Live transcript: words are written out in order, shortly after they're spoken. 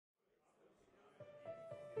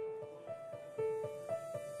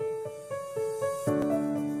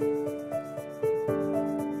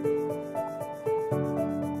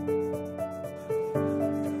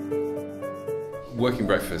Working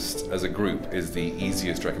breakfast as a group is the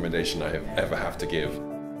easiest recommendation I ever have to give.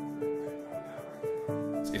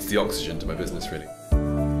 It's the oxygen to my business, really.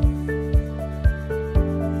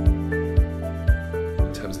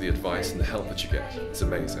 In terms of the advice and the help that you get, it's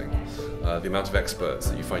amazing. The amount of experts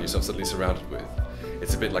that you find yourself suddenly surrounded with.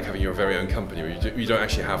 It's a bit like having your very own company where you don't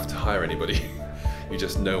actually have to hire anybody. You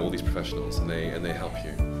just know all these professionals and they help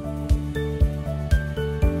you.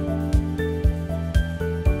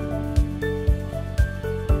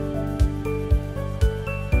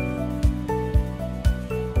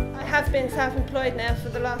 I have been self-employed now for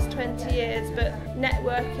the last 20 years, but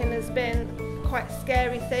networking has been quite a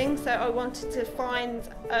scary thing, so I wanted to find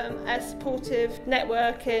a supportive,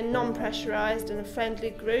 networking, non-pressurised and a friendly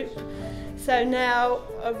group. So now,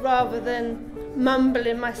 rather than mumble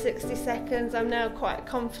in my 60 seconds, I'm now quite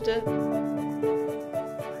confident.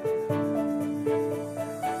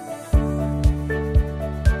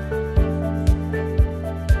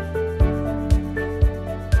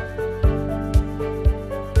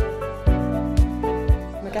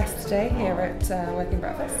 I'm a guest today here at Working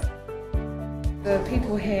Breakfast. The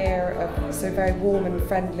people here are so very warm and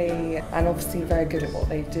friendly and obviously very good at what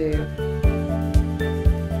they do.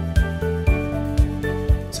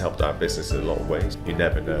 It's helped our business in a lot of ways. You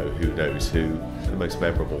never know who knows who. The most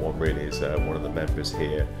memorable one really is one of the members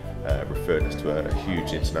here referred us to a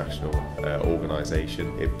huge international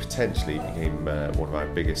organisation. It potentially became one of our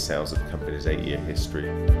biggest sales of the company's 8-year history.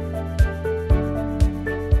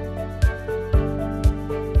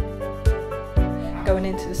 Going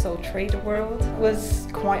into the sole trader world was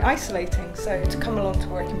quite isolating, so to come along to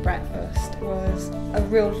Working Breakfast was a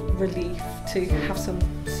real relief to have some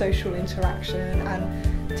social interaction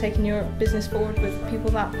and taking your business forward with people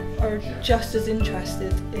that are just as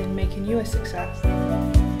interested in making you a success.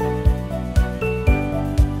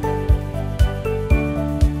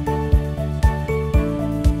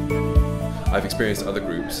 I've experienced other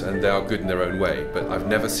groups and they are good in their own way, but I've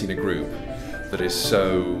never seen a group that is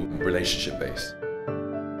so relationship based.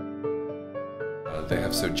 They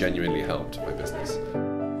have so genuinely helped my business.